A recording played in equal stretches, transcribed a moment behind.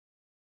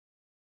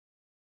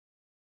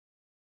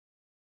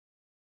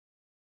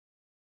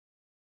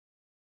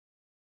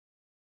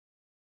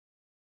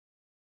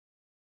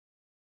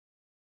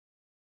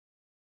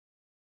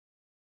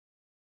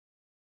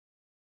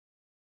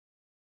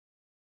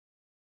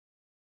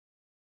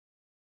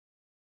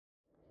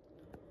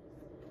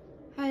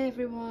Hi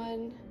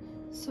everyone.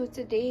 So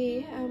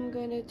today I'm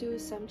gonna do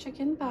some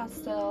chicken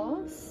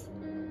pastels,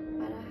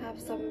 and I have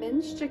some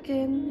minced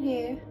chicken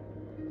here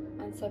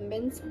and some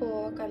minced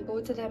pork, and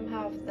both of them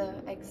have the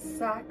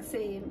exact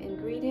same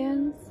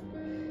ingredients.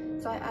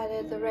 So I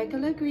added the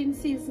regular green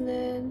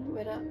seasoning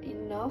with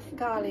enough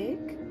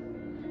garlic.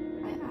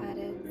 I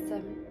added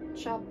some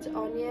chopped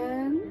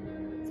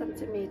onion, some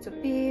tomato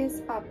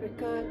paste,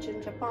 paprika,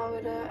 ginger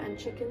powder, and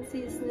chicken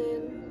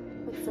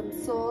seasoning with some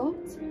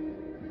salt.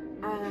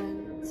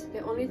 And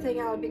the only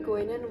thing I'll be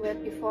going in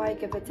with before I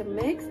give it a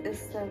mix is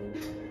some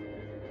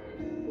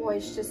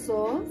oyster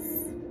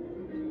sauce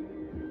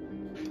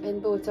in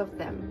both of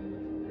them.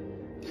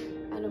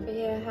 And over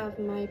here I have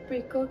my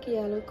pre-cooked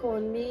yellow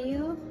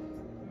cornmeal.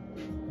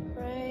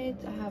 Right,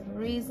 I have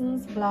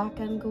raisins,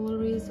 black and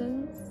gold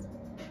raisins,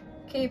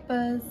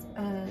 capers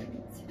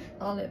and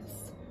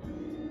olives.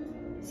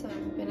 So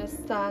I'm gonna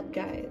start,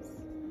 guys.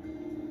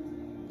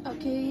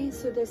 Okay,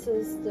 so this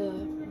is the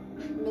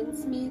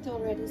mincemeat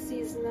already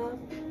seasoned up.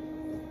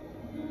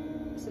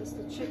 This is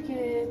the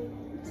chicken,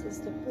 this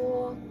is the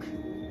pork.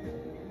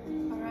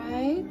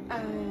 Alright,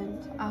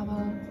 and I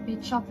will be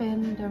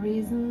chopping the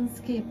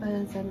raisins,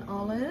 capers and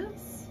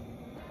olives.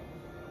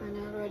 And I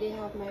already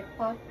have my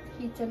pot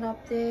heating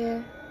up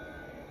there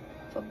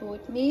for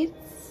both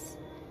meats.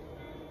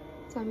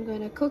 So I'm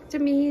going to cook the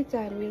meat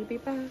and we'll be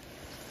back.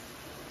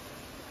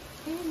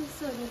 Okay,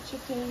 so the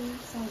chicken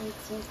started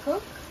to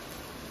cook.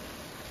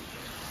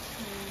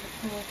 And the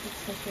pork is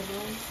cooking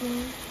also.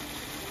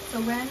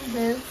 So when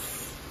this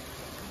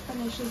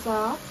finishes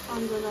off,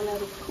 I'm going to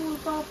let it cool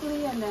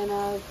properly and then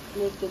I'll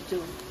make the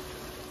dough.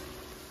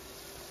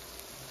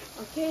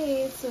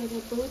 Okay, so the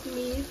both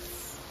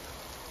meats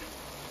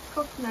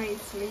cooked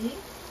nicely.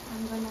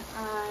 I'm going to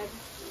add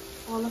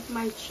all of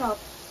my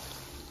chopped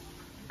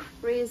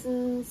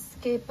raisins,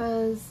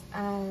 capers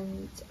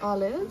and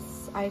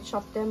olives. I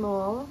chopped them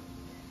all.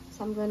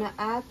 So I'm going to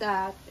add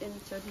that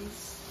into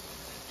these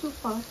two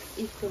pots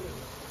equally.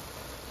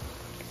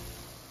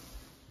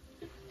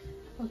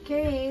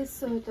 Okay,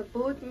 so the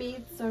both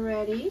meats are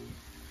ready.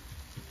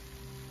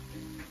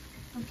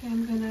 Okay,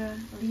 I'm gonna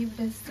leave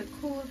this to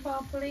cool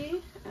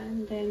properly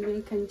and then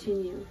we'll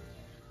continue.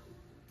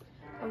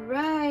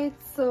 Alright,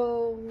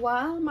 so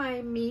while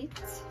my meat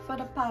for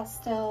the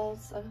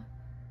pastels are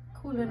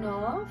cooling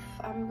off,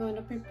 I'm going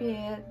to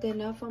prepare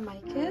dinner for my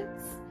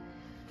kids.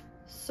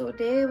 So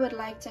they would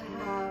like to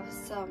have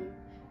some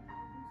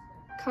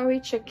curry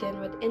chicken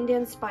with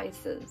Indian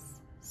spices.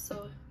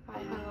 So I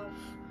have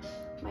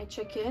my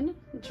chicken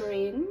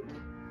drained,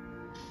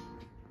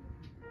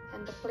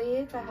 and the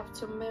plate I have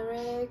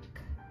turmeric,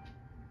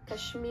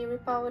 Kashmiri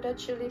powder,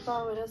 chili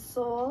powder,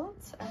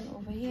 salt, and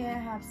over here I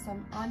have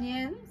some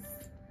onions,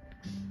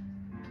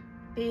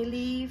 bay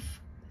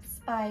leaf,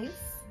 spice,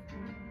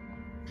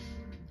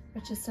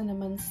 which is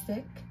cinnamon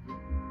stick,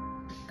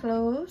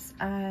 cloves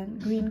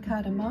and green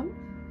cardamom,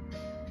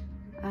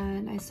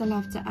 and I still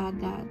have to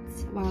add that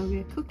while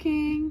we're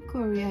cooking,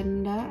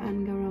 coriander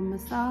and garam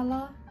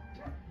masala.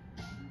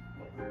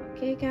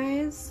 Okay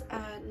guys,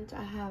 and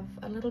I have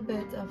a little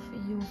bit of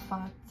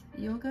fat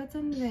yogurt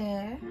in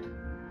there,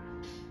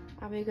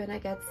 and we're gonna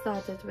get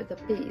started with the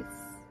paste.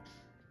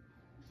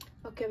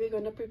 Okay, we're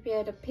gonna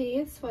prepare the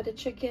paste for the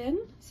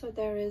chicken. So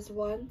there is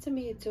 1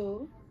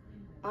 tomato,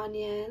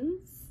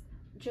 onions,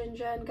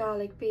 ginger and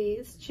garlic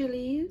paste,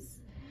 chilies,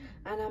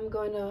 and I'm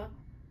gonna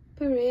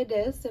puree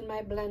this in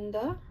my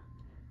blender,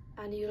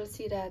 and you'll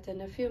see that in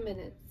a few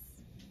minutes.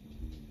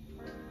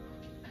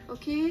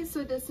 Okay,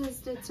 so this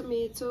is the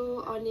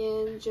tomato,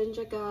 onion,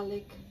 ginger,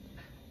 garlic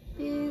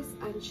paste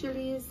and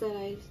chilies that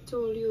I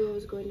told you I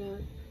was going to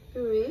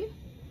puree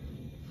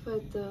for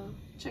the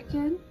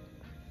chicken.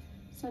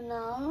 So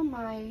now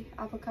my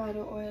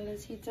avocado oil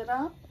is heated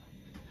up.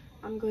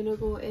 I'm going to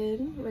go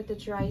in with the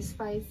dry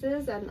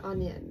spices and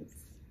onions.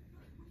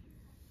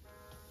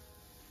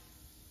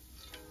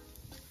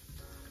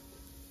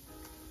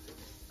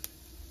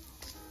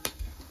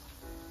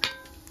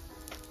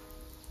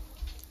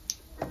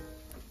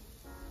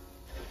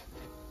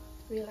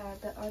 We'll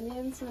add the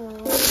onions now. And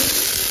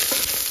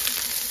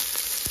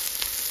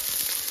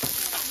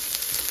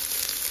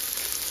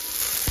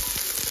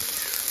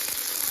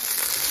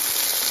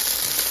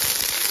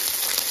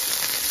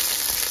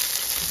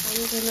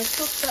we're going to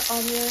cook the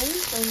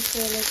onions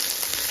until it's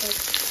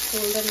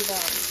golden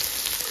brown.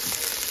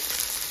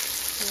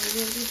 And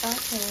we'll be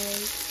back,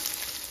 guys.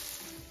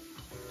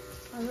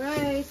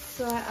 Alright,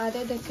 so I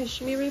added the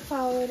Kashmiri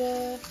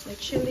powder, the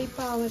chili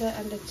powder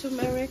and the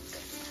turmeric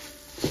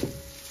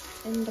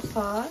in the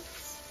pot.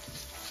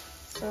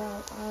 So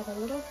I'll add a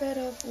little bit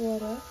of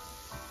water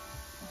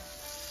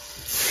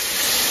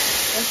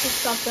just to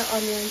stop the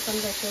onions from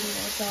getting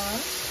more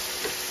dark.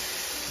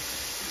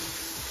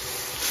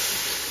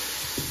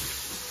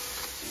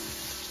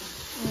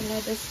 And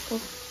let this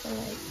cook for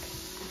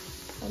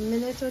like a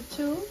minute or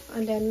two,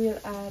 and then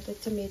we'll add the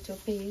tomato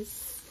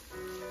paste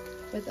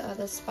with the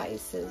other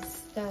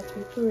spices that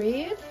we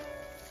pureed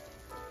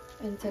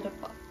into the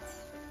pot.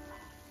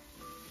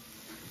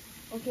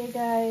 Okay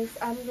guys,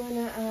 I'm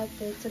gonna add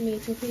the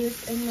tomato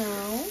paste in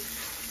now.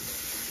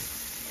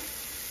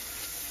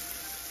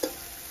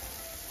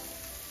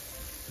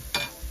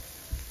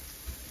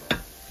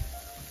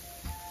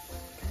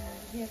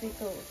 And here we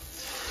go.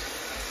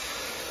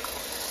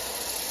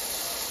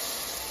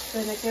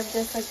 Gonna give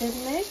this a good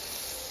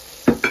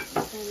mix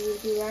and we'll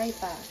be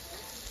right back.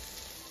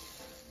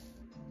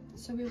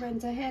 So we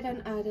went ahead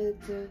and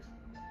added the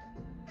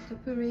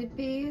pureed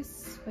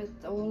paste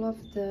with all of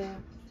the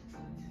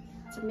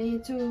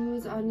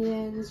tomatoes,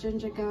 onions,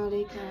 ginger,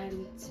 garlic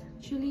and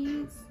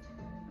chilies.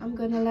 I'm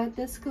gonna let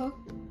this cook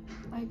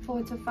like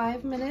 4 to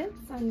 5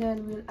 minutes and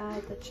then we'll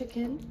add the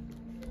chicken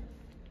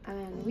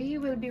and we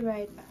will be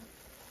right back.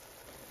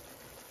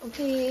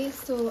 Okay,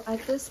 so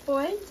at this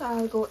point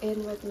I'll go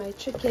in with my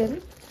chicken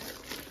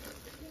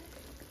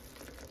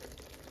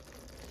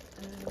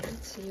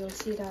and so you'll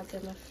see that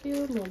in a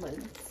few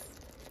moments.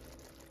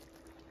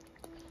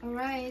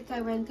 Alright,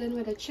 I went in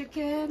with the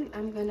chicken.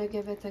 I'm gonna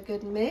give it a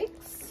good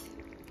mix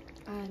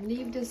and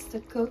leave this to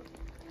cook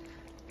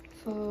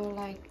for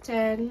like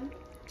 10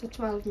 to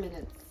 12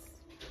 minutes.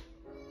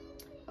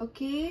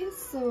 Okay,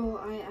 so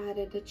I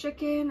added the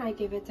chicken, I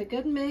give it a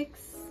good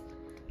mix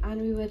and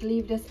we would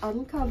leave this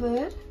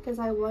uncovered because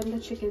I want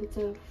the chicken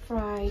to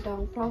fry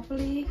down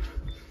properly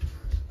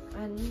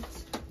and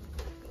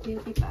we'll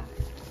be back.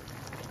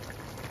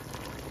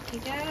 Okay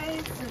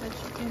guys, so the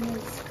chicken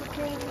is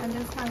cooking and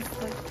this has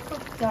to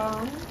cook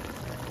down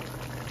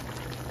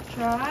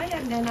dry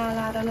and then I'll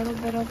add a little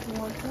bit of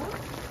water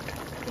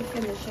to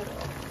finish it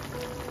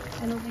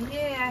off. And over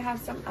here I have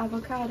some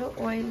avocado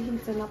oil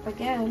heating up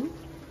again.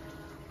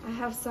 I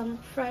have some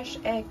fresh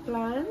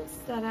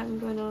eggplants that I'm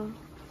gonna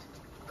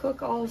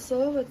cook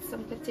also with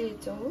some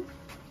potato.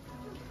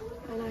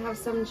 And I have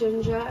some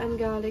ginger and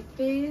garlic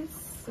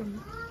paste,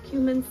 some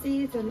cumin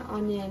seeds and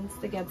onions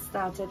to get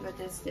started with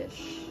this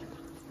dish.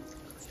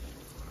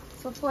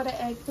 So for the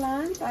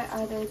eggplant, I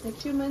added the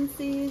cumin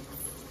seeds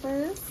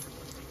first.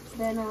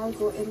 Then I'll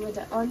go in with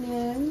the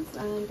onions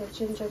and the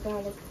ginger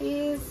garlic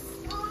paste.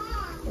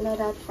 Let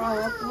that fry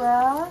up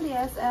well,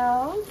 yes,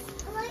 Els.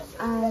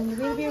 And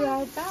we'll be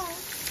right back.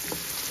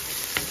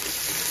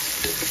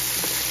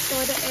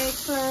 For the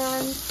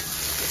eggplant,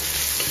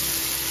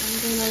 I'm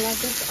gonna let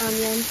this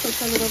onion cook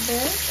a little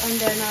bit and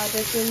then add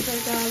the ginger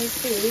garlic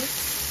paste.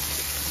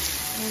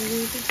 And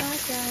we'll be back,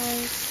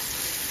 guys.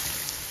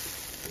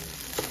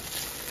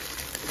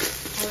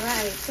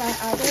 Alright, so I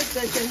added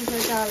the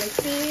ginger garlic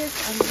paste.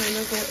 I'm going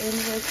to go in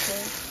with the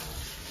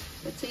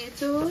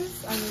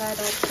potatoes and let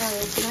that fry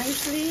up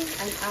nicely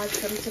and add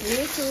some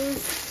tomatoes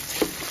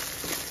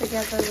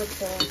together with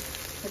the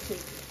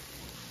potatoes.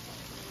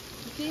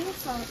 Okay,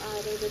 so I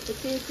added the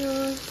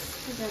potatoes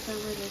together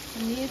with the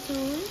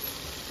tomatoes.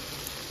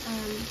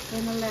 I'm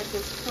going to let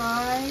this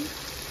fry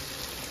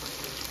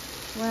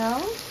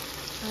well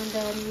and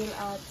then we'll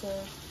add the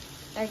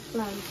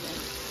eggplant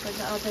with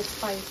the other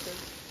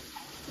spices.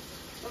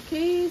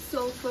 Okay,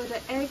 so for the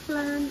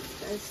eggplant,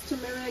 there's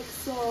turmeric,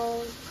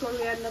 salt,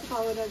 coriander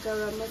powder,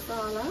 garam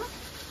masala.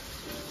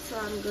 So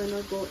I'm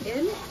gonna go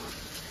in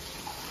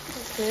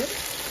with it.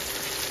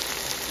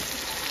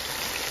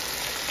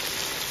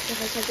 Give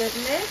it a good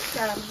mix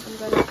and I'm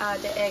gonna add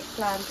the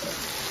eggplant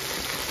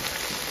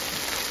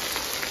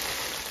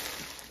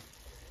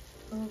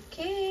in.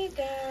 Okay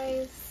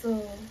guys, so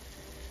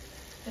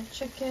the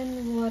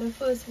chicken water,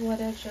 first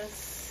water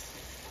just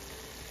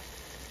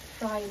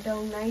fried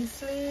down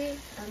nicely.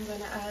 I'm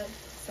gonna add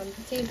some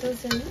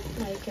potatoes in.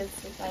 My kids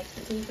like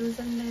potatoes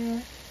in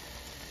there.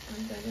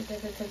 I'm gonna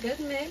give it a good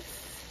mix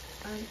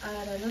and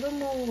add a little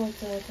more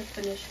water to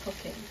finish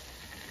cooking.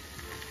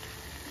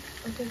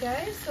 Okay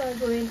guys, so I'm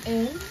going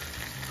in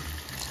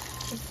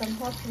with some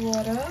hot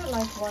water,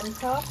 like 1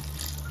 cup.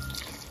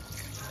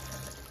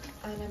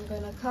 And I'm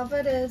gonna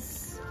cover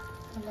this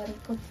and let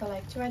it cook for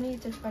like 20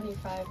 to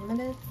 25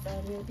 minutes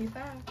and we'll be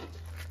back.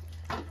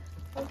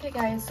 Okay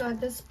guys, so at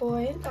this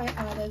point I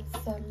added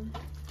some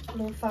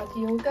low-fat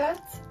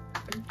yogurt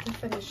to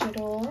finish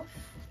it off.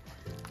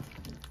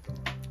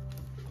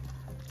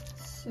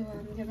 So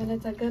I'm giving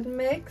it a good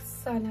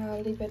mix and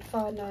I'll leave it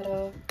for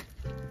another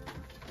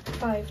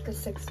 5 to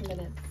 6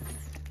 minutes.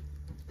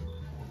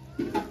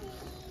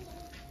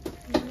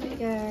 Okay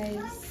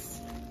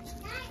guys,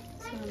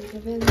 so I'm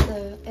giving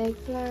the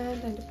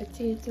eggplant and the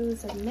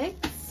potatoes a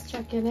mix,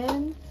 checking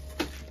in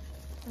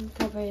and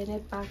covering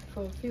it back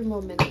for a few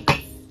more minutes.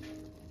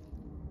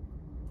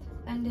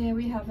 And there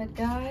we have it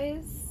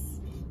guys,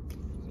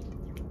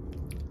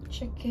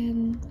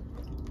 chicken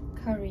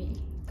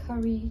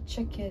curry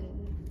chicken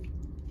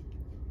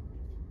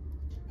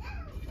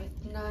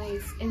with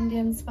nice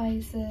Indian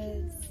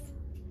spices.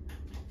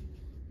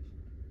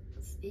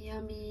 It's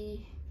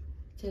yummy,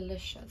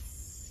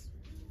 delicious.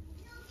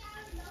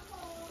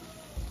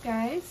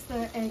 Guys,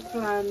 the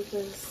eggplant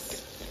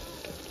is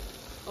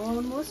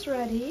almost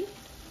ready.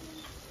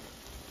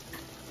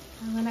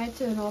 And when I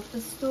turn off the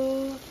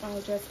stove,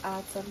 I'll just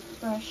add some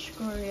fresh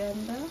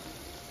coriander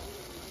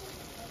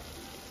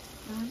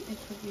and it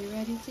will be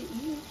ready to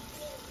eat.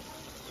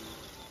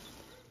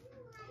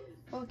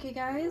 Okay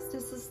guys,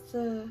 this is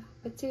the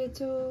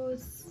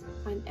potatoes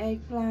and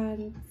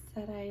eggplants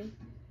that I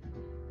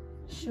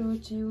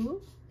showed you.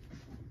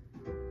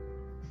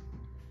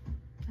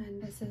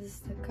 And this is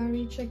the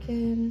curry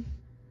chicken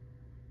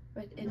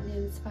with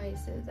Indian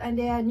spices. And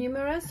there are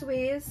numerous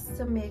ways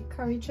to make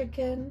curry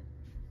chicken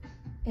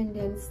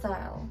Indian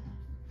style.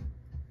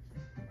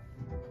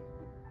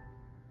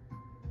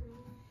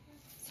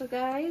 So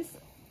guys,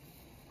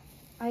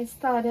 I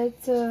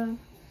started to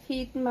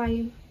heat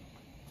my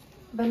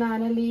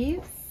banana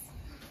leaves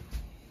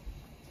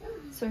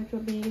so it will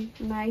be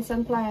nice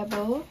and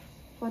pliable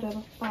for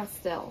the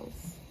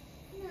pastels.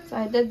 So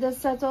I did the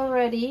set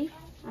already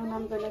and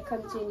I'm going to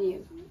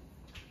continue.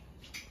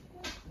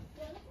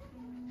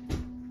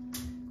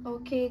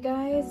 Okay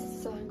guys,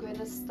 so I'm going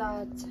to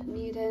start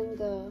kneading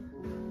the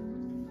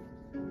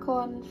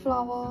corn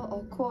flour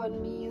or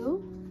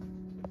cornmeal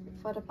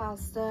for the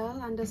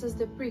pastel, and this is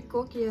the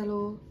pre-cooked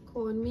yellow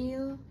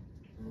cornmeal.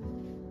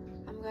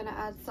 I'm going to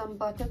add some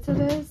butter to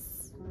this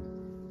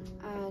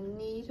and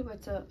knead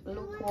with a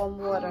lukewarm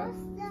water.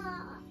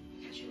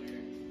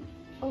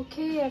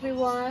 Okay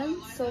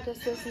everyone, so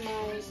this is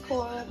my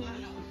corn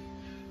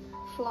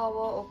flour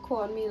or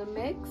cornmeal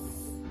mix.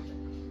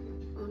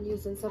 I'm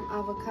using some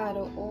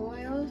avocado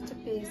oil to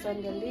paste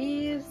on the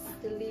leaves.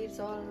 The leaves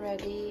are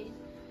already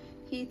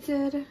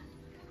heated.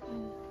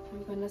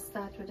 I'm gonna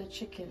start with the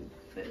chicken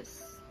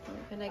first.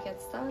 We're gonna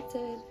get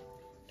started.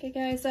 Okay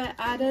guys, I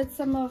added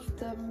some of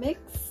the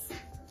mix.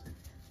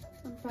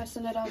 I'm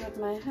pressing it out with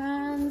my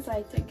hands.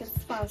 I think it's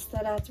faster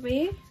that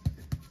way.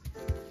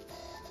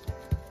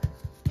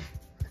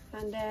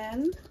 And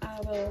then I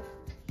will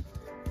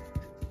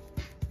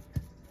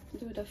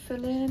do the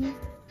filling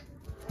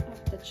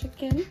of the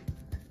chicken.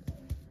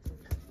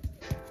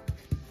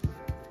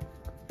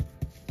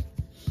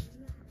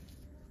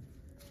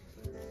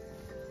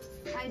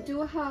 I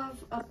do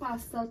have a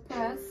pastel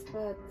press,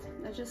 but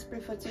I just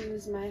prefer to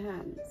use my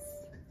hands.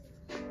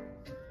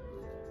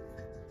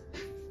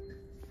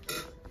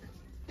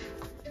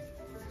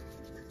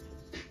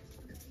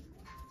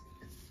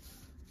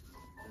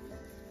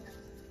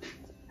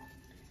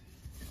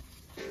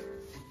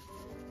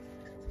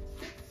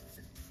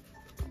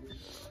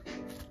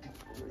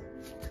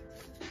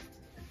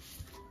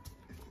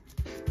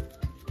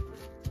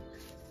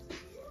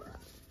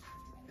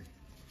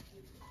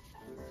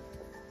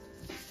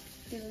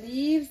 The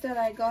leaves that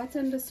I got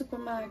in the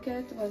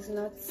supermarket was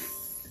not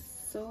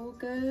so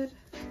good,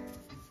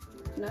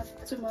 not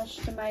too much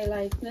to my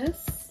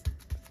likeness,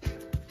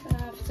 but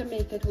I have to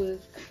make it work.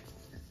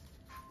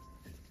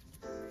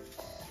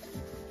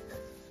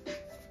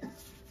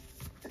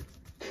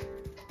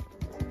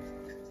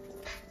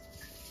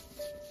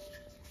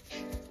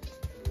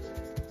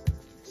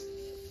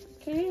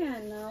 Okay,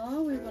 and now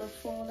we will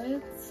fold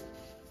it.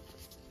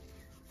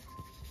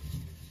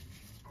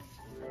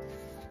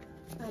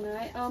 And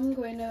I am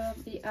going to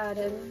be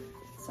adding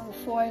some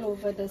foil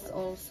over this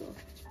also,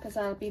 because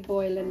I'll be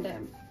boiling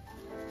them.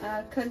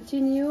 I'll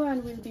continue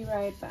and we'll be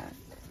right back.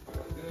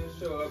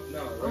 Show up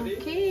now. Ready?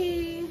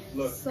 Okay,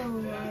 Look. so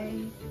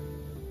I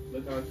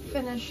Look how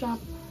finish up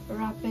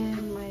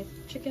wrapping my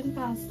chicken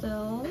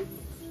pastels.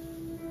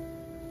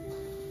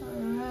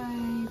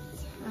 Alright,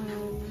 and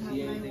I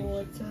have my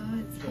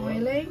water. It's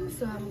boiling,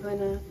 so I'm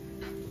gonna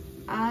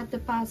add the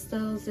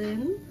pastels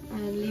in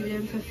and leave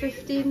them for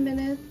 15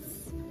 minutes.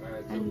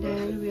 And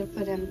then we'll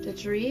put them to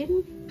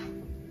drain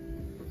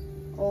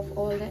off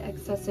all the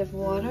excessive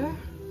water.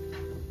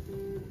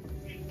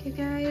 Okay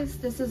guys,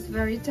 this is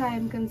very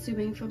time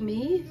consuming for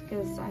me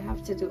because I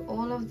have to do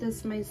all of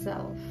this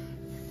myself.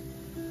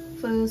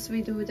 First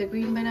we do the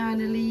green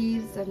banana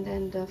leaves and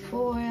then the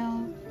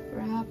foil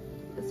wrap.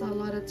 It's a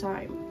lot of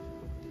time.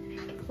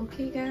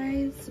 Okay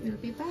guys, we'll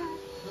be back.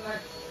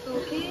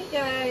 Okay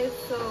guys,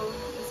 so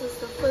this is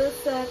the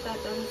first set that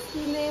I'm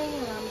steaming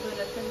and I'm going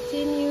to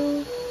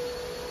continue.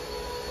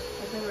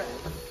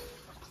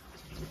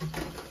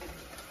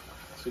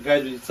 So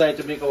guys, we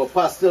decided to make our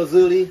pastels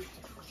early.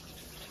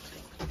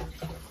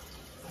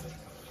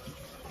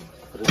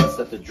 Put it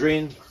set to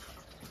drain.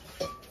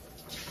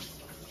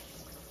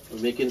 We're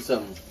making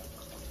some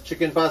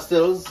chicken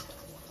pastels.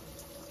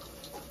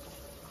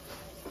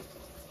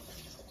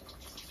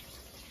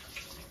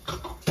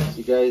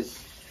 You guys,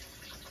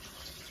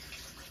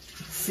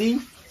 C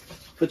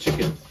for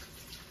chicken.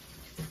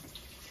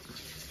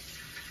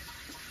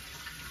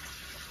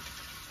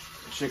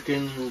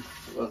 Chicken,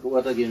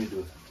 what again we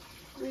do?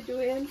 We're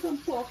doing some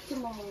pork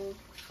tomorrow.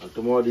 And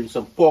tomorrow doing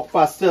some pork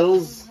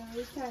pastels.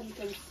 Very time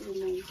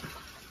consuming.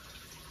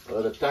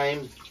 All the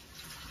time.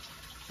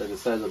 Check the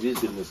size of these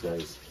goodness,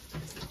 guys.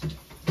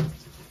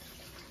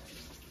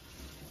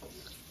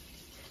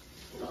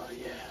 Oh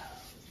yeah.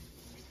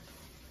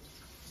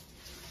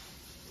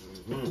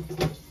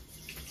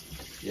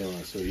 Yeah,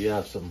 man, so you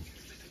have some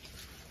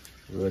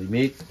ready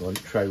made. Going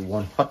to try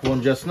one hot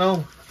one just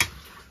now.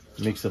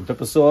 Make some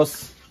pepper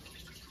sauce.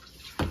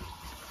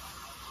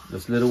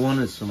 This little one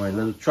is for my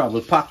little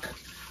travel pack.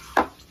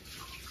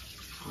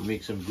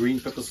 Make some green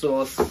pepper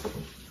sauce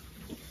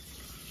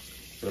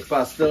for the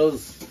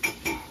pastels.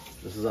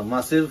 This is a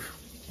massive.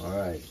 All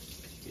right.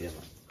 Yeah,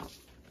 man.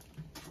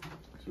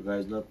 So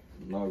guys,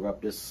 now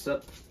wrap this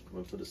up. I'm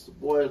gonna put this to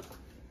boil.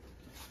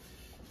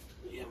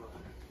 Yeah, man.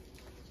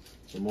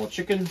 Some more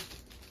chicken.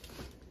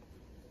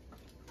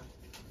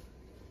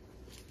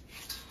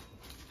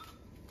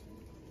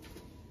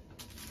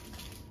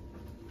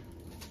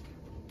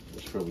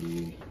 There's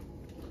probably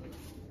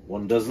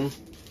 1 dozen.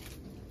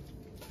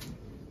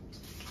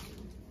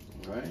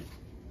 All right.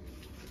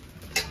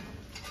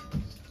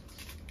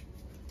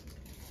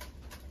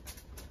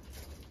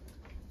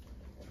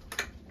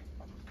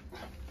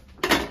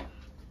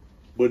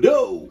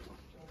 Bordeaux.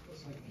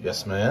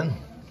 Yes, man.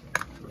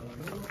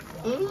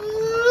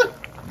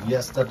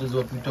 Yes, that is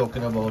what we're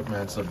talking about,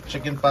 man. Some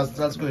chicken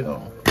pastels going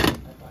on.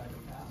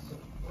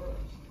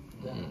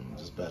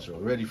 This batch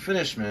already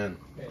finished, man.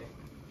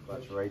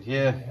 Batch right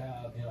here.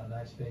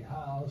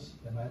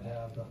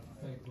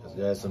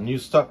 There's some new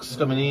stocks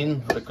coming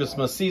in for the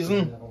Christmas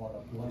season.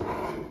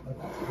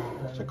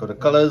 Check out the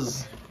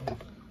colors.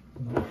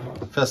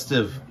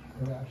 Festive.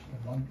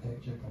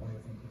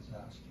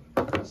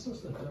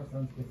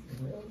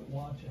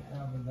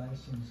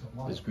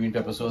 This green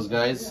pepper sauce,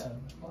 guys.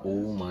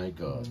 Oh my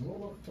god.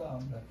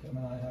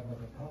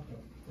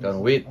 Can't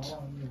wait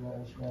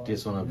to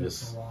taste one of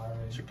this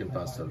chicken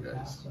pastel,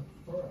 guys.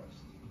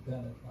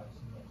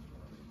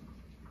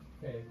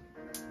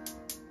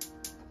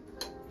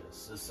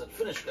 This is it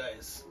finished,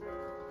 guys.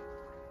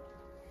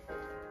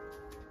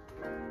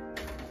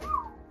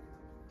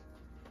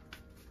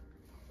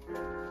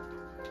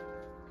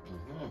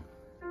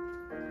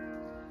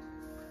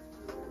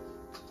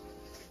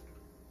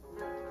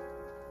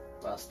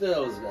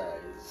 Pastels,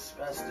 guys.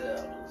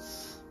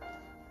 Pastels.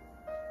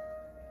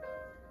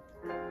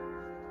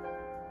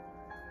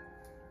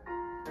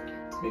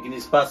 Making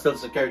these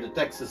pastels to carry to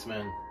Texas,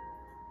 man.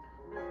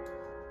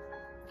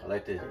 I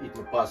like to eat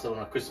my pastel on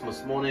a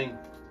Christmas morning.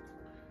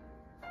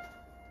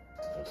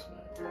 Yes,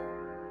 man.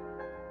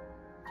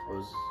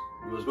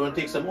 I was going to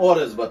take some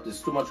orders, but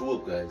it's too much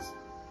work, guys.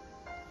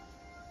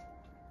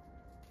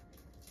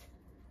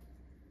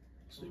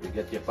 So you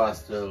get your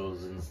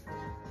pastels and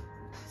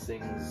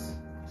things.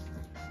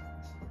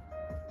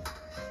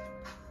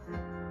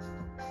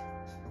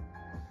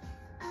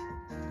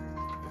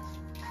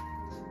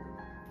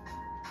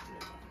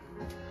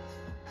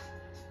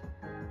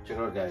 Check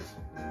it out, guys.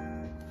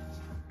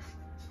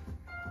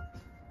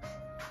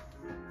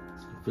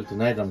 I feel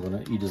tonight I'm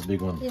gonna eat this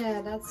big one.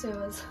 Yeah, that's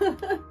yours.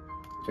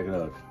 Check it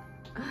out.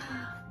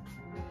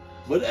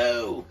 But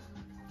oh!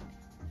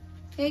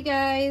 Hey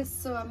guys,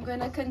 so I'm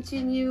gonna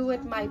continue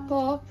with my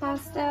pork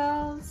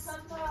pastels.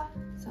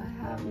 So I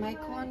have my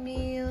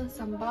cornmeal,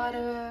 some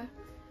butter,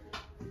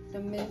 the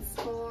minced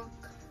pork,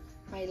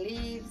 my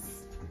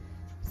leaves.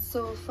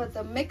 So for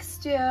the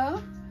mixture,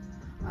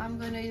 I'm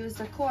gonna use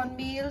the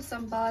cornmeal,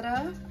 some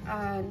butter,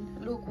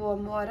 and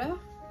lukewarm water,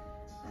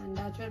 and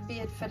that will be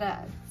it for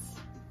that.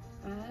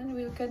 And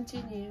we'll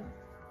continue.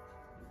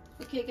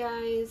 Okay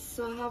guys,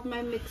 so I have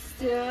my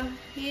mixture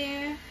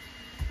here,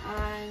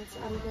 and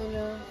I'm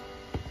gonna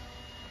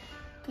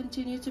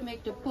continue to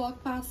make the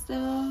pork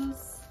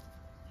pastels.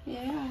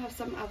 Here I have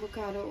some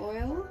avocado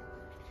oil.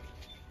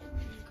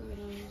 I'm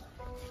gonna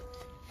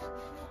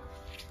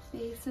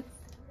place it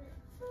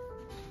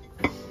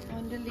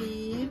on the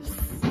leaves.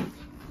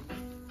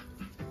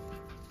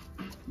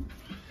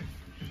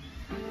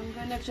 I'm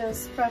gonna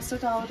just press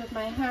it out with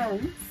my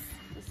hands.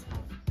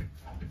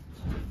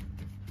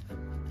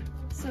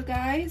 So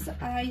guys,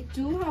 I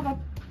do have a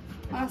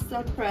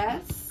pastel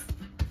press,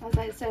 as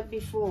I said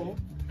before,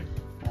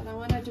 but I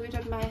want to do it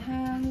with my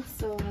hands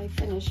so I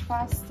finish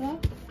faster.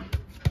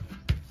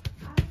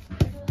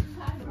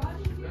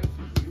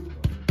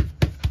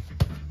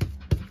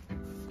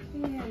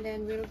 Okay, and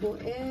then we'll go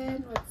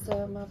in with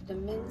some of the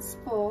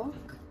minced pork.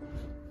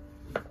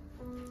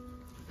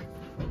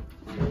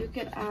 You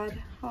can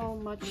add how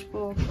much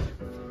pork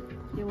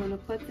you want to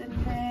put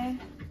in there.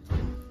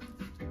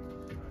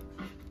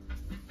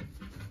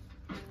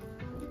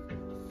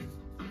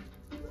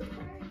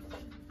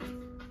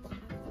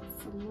 Put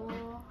some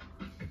more.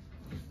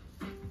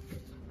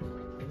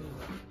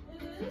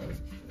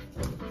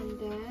 And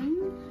then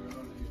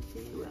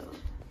we will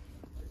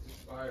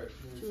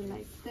do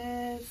like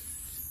this.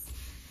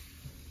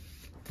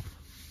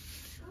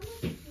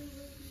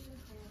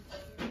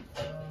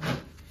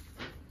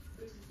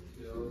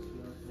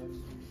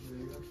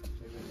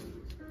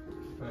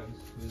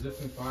 There's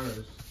different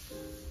fires.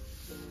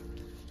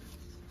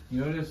 You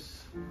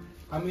notice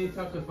how many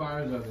types of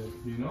fires are there?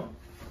 Do you know?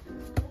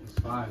 There's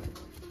 5.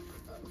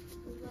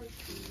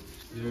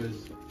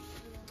 There's.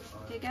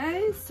 Okay,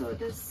 guys. So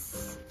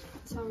this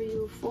is how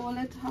you fold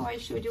it. How I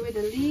showed you with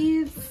the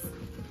leaves.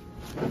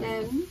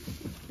 Then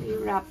we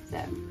wrap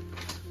them.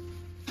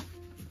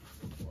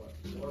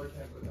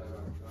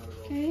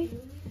 Okay.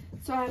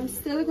 So I'm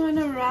still going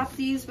to wrap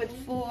these with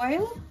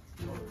foil.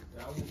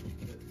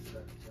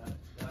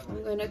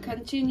 I'm going to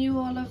continue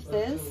all of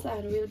this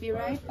and we'll be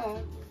right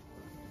back.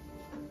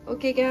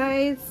 Okay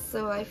guys,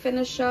 so I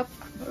finish up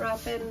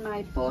wrapping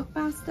my pork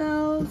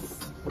pastels.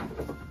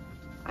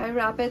 I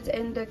wrap it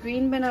in the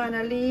green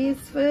banana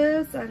leaves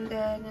first and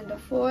then in the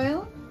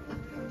foil.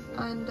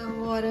 And the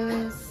water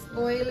is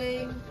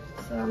boiling.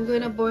 So I'm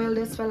going to boil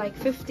this for like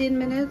 15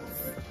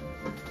 minutes.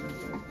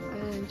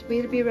 And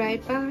we'll be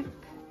right back.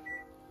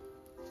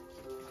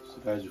 So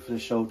guys, we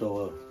finished out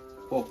our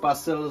pork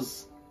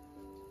pastels.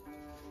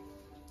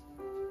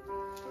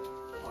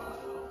 Wow.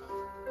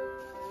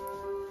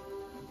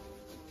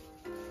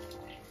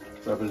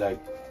 Probably like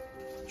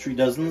 3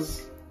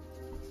 dozens.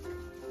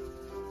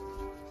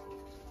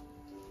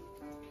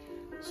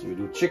 So we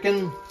do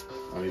chicken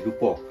and we do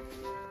pork.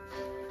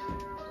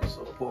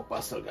 So pork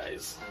pastel,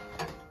 guys.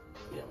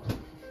 Yeah, man.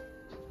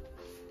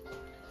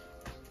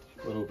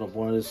 Gonna open up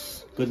one of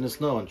this goodness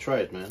now and try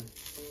it, man.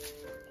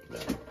 Yeah.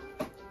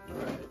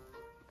 Alright.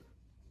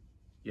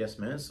 Yes,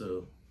 man,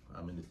 so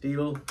I'm in the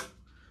table.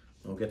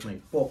 I'll get my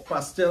pork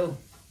pastel.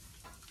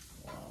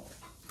 Wow.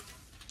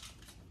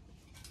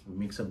 We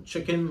make some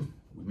chicken,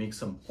 we make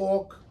some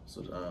pork.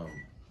 So I'm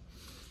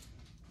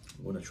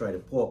gonna try the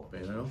pork,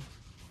 man, you know.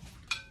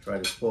 Try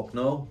this pork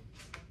now.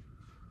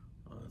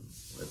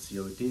 Let's see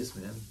how it tastes,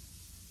 man.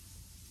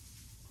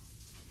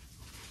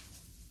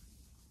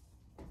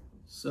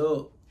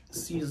 So,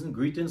 seasoned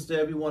greetings to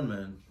everyone,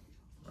 man.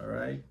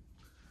 Alright.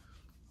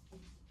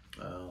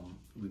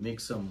 We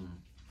make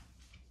some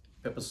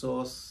pepper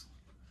sauce.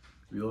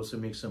 We also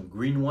make some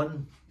green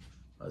one,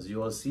 as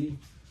you all see.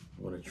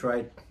 I'm gonna try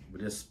it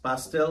with this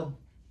pastel.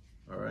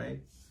 Alright.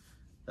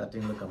 That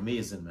thing look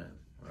amazing, man.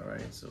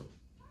 Alright, so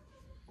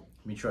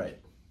let me try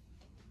it.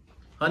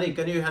 Honey,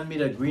 can you hand me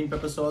the green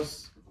pepper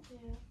sauce?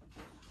 Yeah.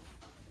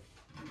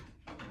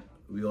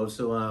 We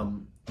also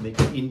make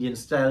an Indian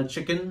style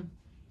chicken.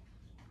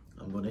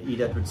 I'm gonna eat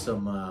that with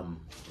some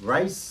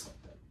rice.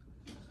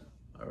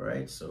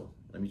 Alright, so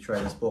let me try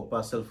this pork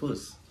pastel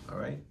first.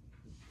 Alright.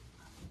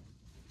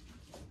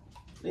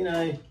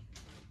 Lena,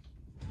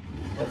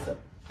 what's up?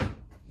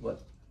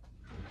 What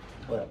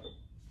up?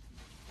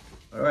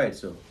 Alright,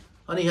 so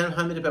honey,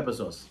 hand me the pepper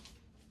sauce.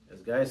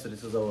 Yes guys, so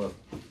this is our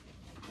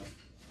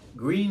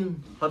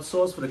green hot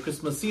sauce for the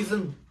Christmas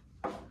season.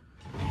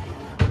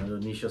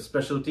 Indonesia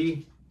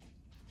specialty.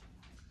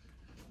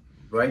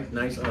 Bright,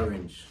 nice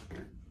orange.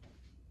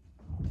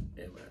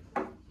 Yeah, man.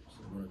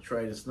 So I'm gonna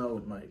try this now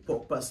with my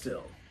pork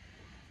pastel.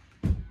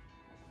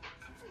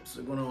 So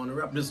I'm gonna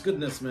unwrap this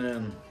goodness,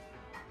 man.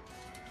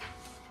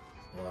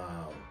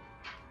 Wow.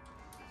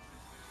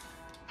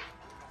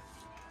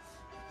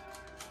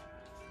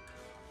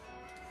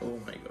 Oh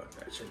my god,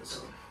 guys, check this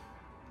out.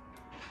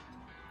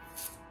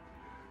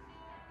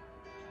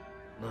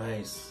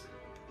 Nice.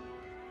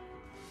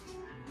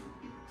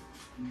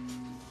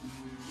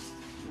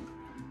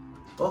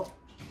 Oh.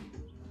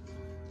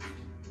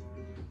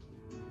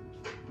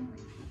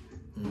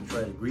 I'm gonna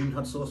try the green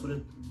hot sauce with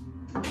it.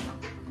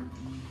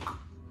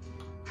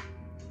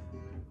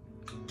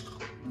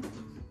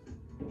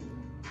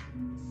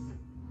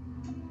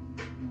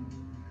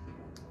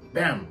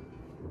 Bam.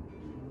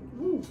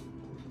 Woo.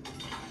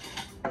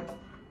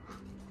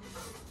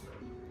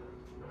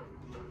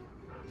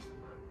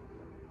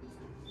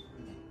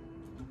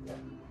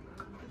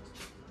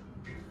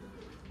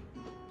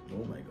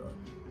 Oh my god.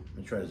 Let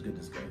me try this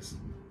goodness, guys.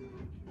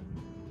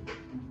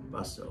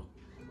 Pastel.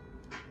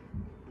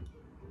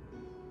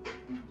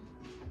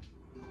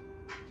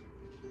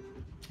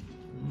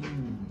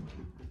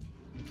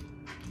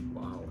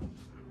 Wow.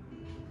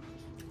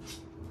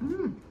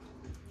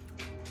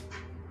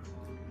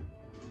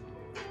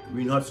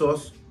 Green hot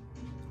sauce.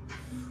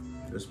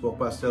 This pork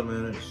pastel,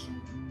 man, is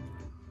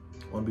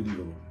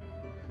unbelievable.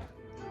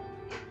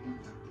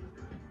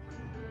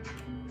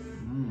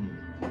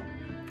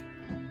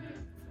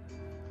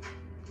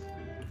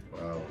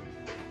 Wow.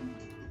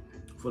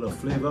 Full of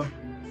flavor.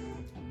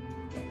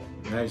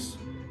 Nice.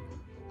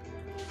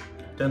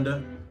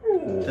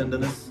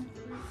 Tenderness.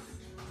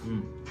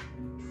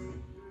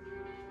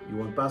 You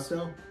want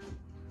pastel?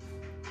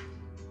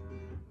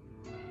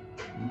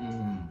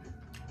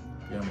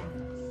 Yeah, man.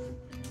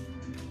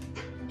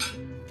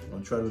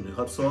 Want to try with the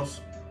hot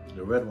sauce,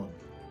 the red one.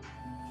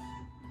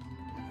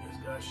 Yes,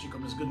 guys, shake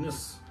up this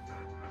goodness.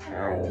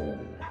 Ow.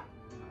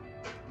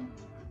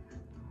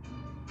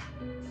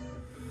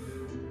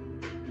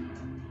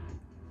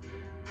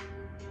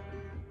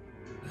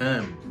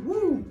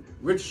 Woo!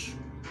 Rich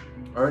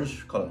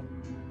orange color.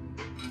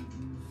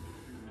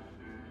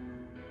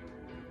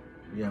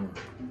 Yeah, man.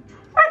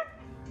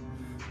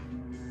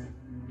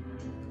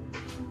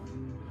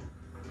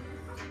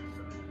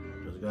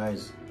 Those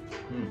guys.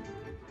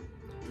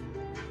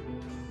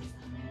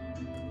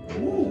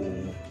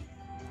 Ooh.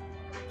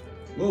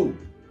 Whoa.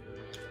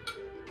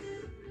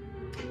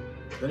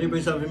 Can you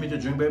bring something for me to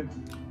drink, babe?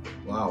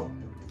 Wow.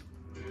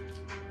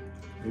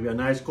 Maybe a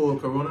nice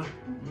cold Corona.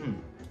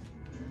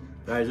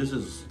 Guys, this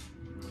is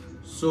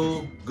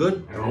so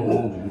good.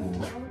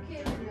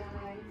 Okay,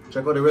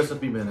 Check out the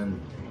recipe, man,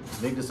 and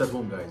make this at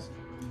home, guys.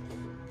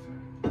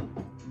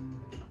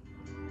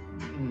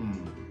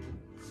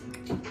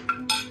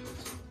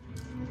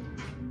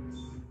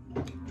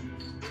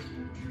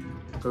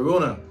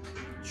 Corona.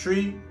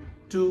 3,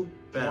 2,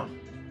 bam.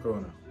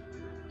 Corona.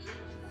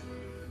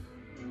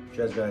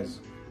 Cheers, guys.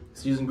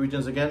 Seasoned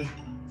greetings again.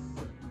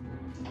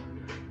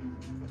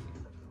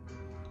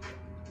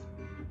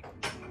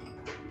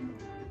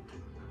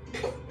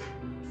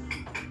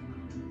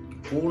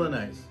 Cool and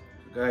nice.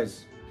 So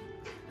guys,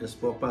 this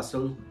pork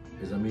pastel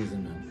is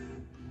amazing, man.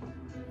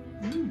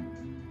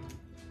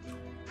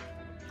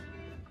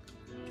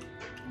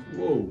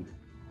 Whoa.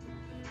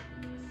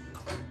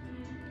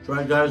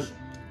 Try it, guys.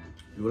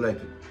 You will like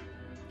it.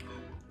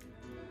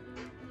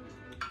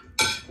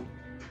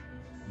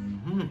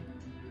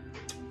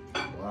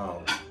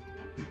 Wow.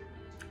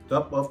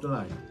 Top of the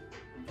line.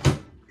 I'm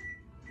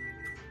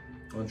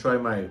gonna try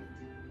my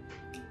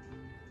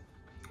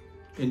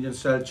Indian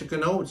style chicken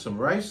now with some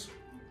rice.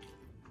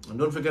 And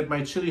don't forget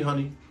my chili,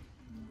 honey.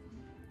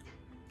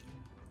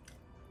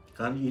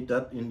 Can't eat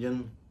that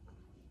Indian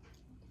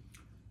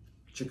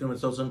chicken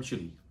without some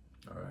chili.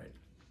 Alright.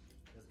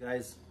 Yes,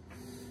 guys.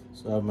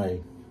 So I have my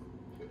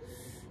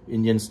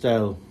Indian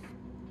style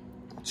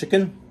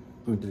chicken.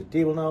 Going to the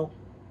table now.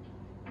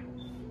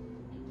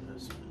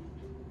 Yes.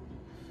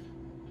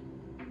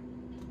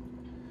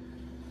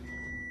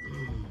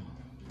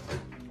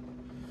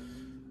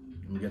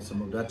 Let me get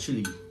some of that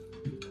chili.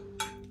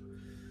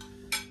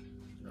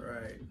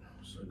 Alright.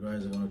 So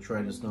guys, I'm gonna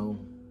try this now.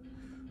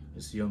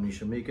 Let's see how we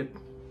should make it.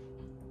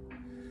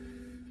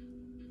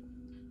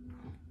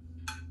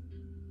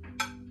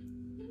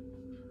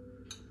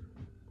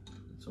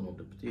 Some of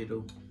the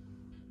potato.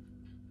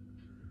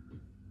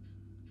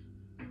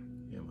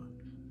 Yeah,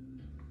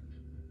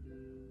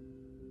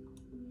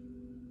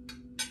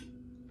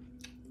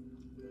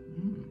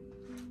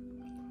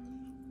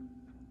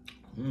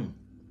 man.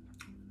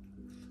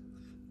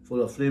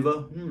 Full of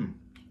flavor.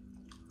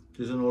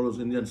 Tasting all those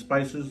Indian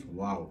spices.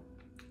 Wow.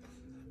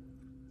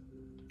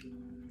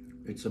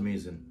 It's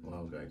amazing.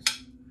 Wow, guys.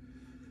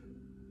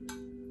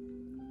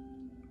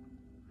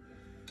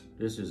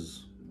 This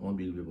is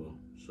unbelievable.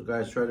 So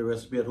guys, try the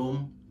recipe at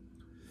home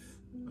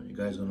and you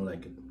guys are gonna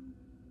like it.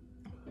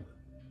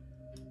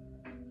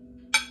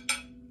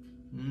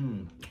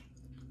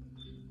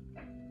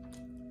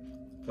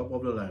 Top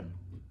of the line.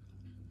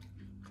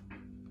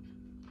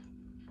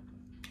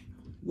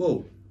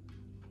 Whoa,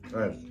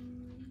 guys,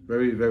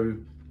 very, very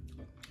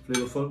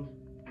flavorful.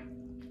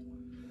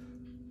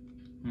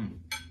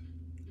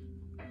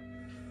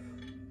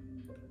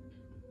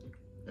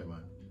 Yeah,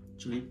 man.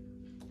 Chili.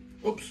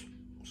 Oops,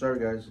 sorry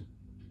guys.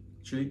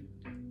 Chili.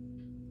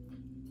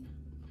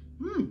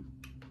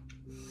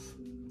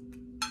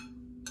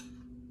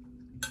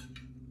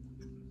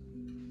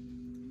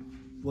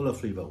 Full of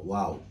flavor.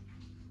 Wow.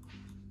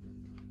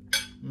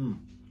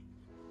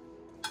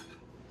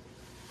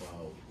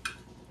 Wow.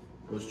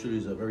 Those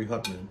chilies are very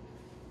hot, man.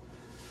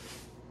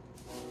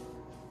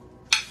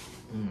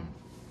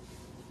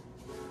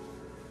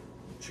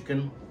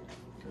 Chicken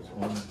is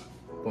on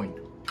point.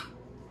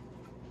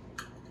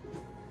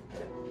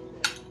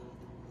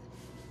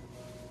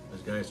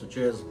 Yes, guys, so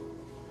cheers.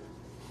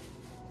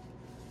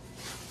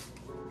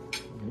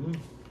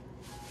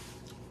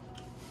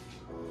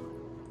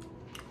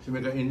 To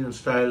make an Indian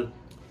style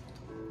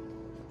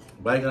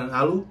bacon and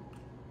aloo.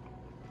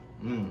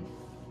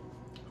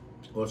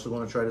 Also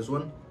gonna try this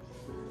one.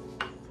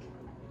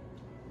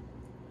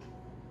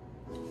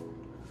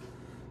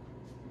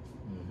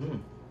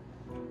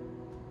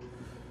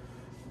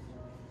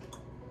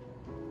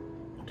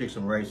 Take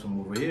some rice from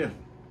over here.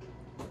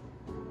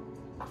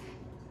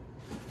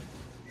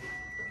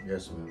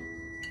 Yes, man.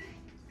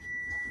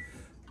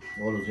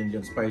 All those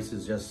Indian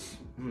spices just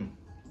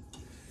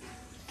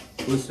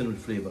bursting with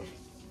flavor.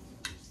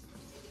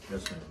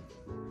 Yes, man.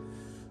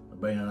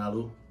 Bacon and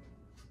aloo.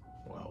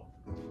 Wow.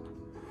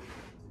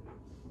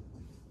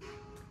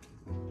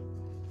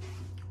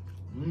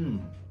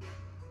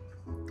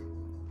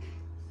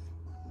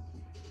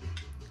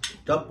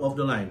 Top of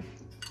the line.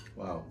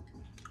 Wow.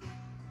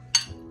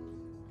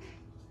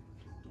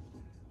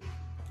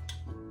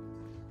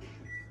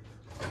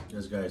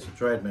 Yes, guys, so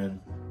try it,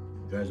 man.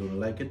 You guys gonna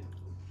like it.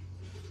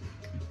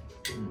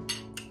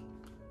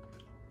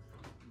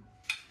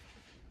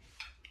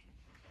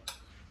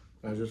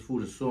 Guys, this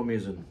food is so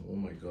amazing. Oh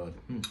my god.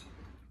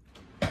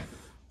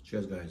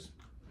 Cheers, guys.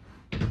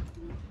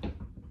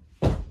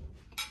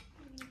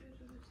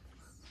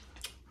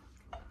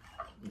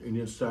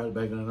 Indian style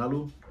bacon and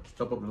aloo.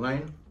 Top of the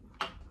line.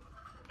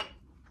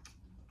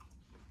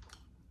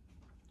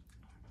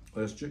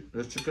 This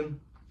chicken.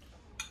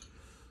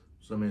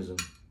 It's amazing.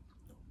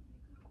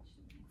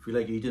 Feel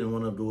like eating in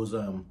one of those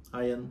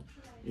high-end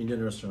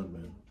Indian restaurants,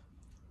 man.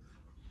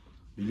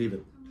 Believe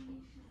it.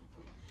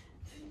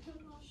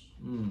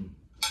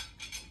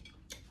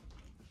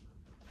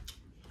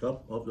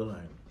 Top of the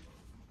line.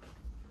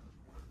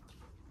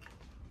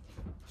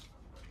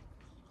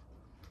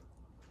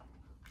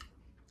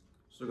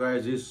 So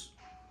guys, these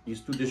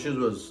two dishes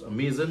was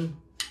amazing.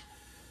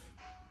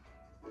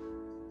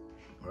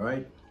 All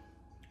right.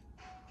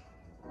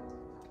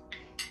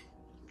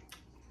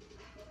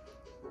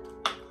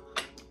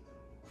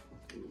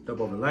 Top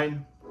of the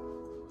line.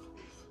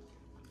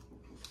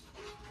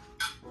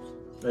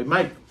 Hey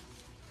Mike,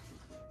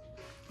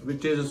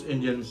 Big tastes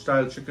Indian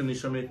style chicken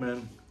Nisha make,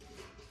 man.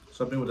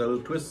 Something with a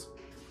little twist.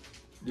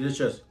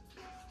 Delicious.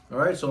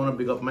 Alright, so I want to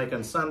big up Mike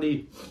and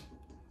Sandy.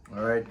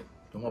 Alright,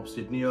 from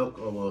upstate New York,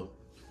 our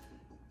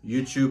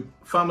YouTube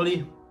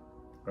family.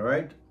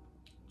 Alright,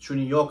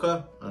 Trini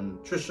Yorker and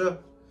Trisha.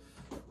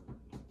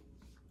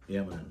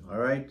 Yeah, man.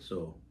 Alright,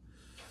 so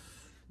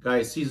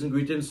guys, season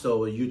greetings to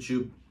our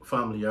YouTube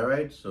family.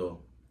 Alright, so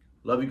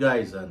love you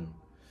guys and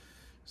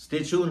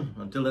stay tuned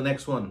until the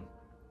next one.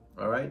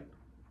 Alright,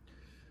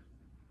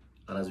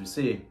 and as we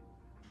say,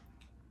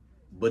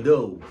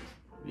 Bado.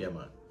 Yeah,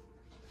 man.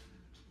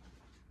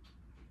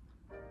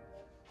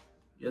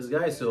 Yes,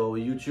 guys, so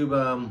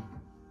YouTube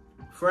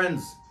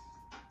friends,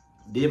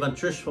 Dave and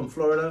Trish from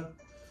Florida.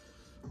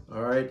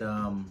 Alright,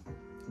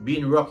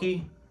 Being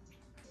Rocky,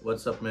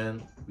 what's up,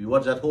 man? We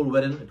watched that whole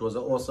wedding. It was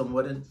an awesome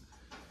wedding.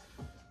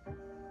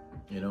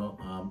 You know,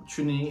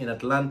 Trini in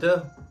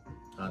Atlanta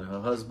and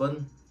her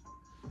husband.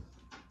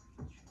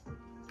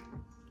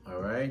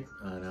 Alright,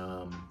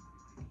 and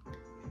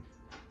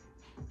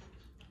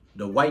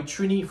the White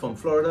Trini from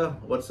Florida,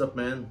 what's up,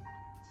 man?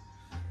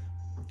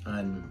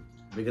 And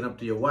bigging up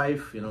to your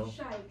wife, you know.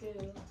 Shy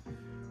girl.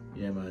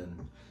 Yeah,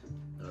 man.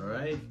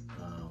 Alright.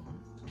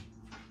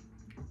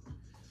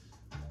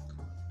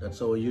 That's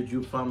our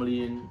YouTube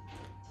family in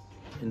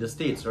the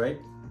States, right?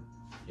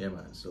 Yeah,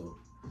 man. So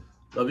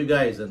love you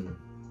guys and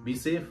be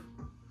safe.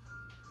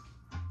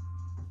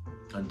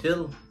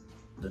 Until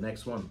the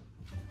next one.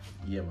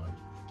 Yeah, man.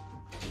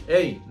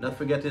 Hey, not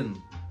forgetting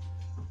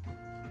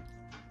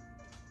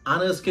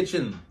Anna's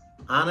Kitchen.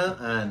 Anna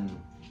and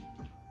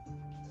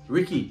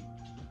Ricky.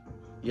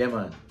 Yeah,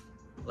 man.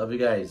 Love you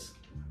guys.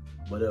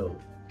 Bado.